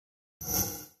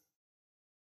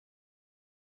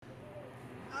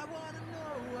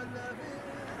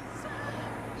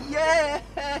Yeah,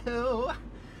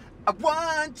 I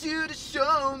want you to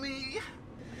show me.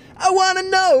 I wanna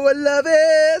know what love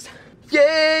is.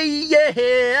 Yeah,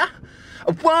 yeah.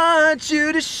 I want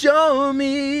you to show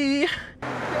me.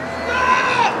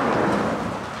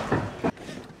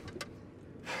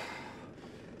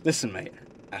 Listen, mate,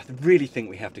 I really think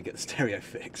we have to get the stereo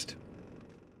fixed.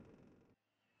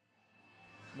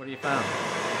 What have you found?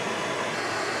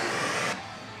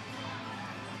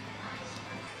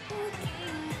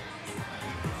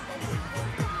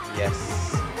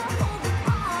 Yes.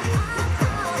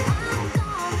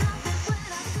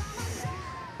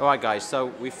 Alright guys, so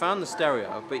we found the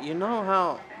stereo, but you know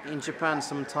how in Japan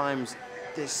sometimes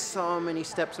there's so many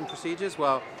steps and procedures?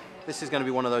 Well, this is going to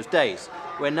be one of those days.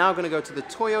 We're now going to go to the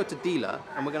Toyota dealer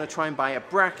and we're going to try and buy a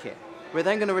bracket. We're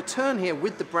then going to return here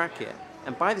with the bracket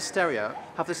and buy the stereo,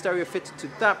 have the stereo fitted to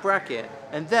that bracket,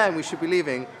 and then we should be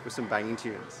leaving with some banging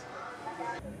tunes.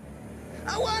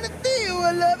 I wanna feel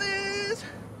what love is.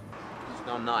 It's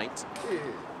now night.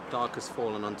 Dark has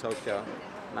fallen on Tokyo.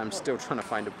 And I'm still trying to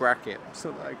find a bracket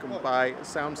so that I can buy a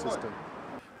sound system.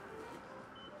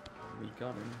 We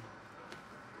got him.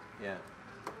 Yeah.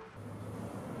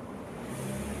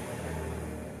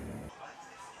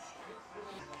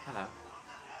 Hello.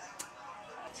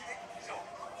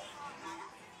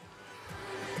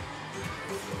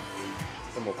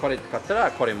 でもこれ買った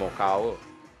らこれも買おう。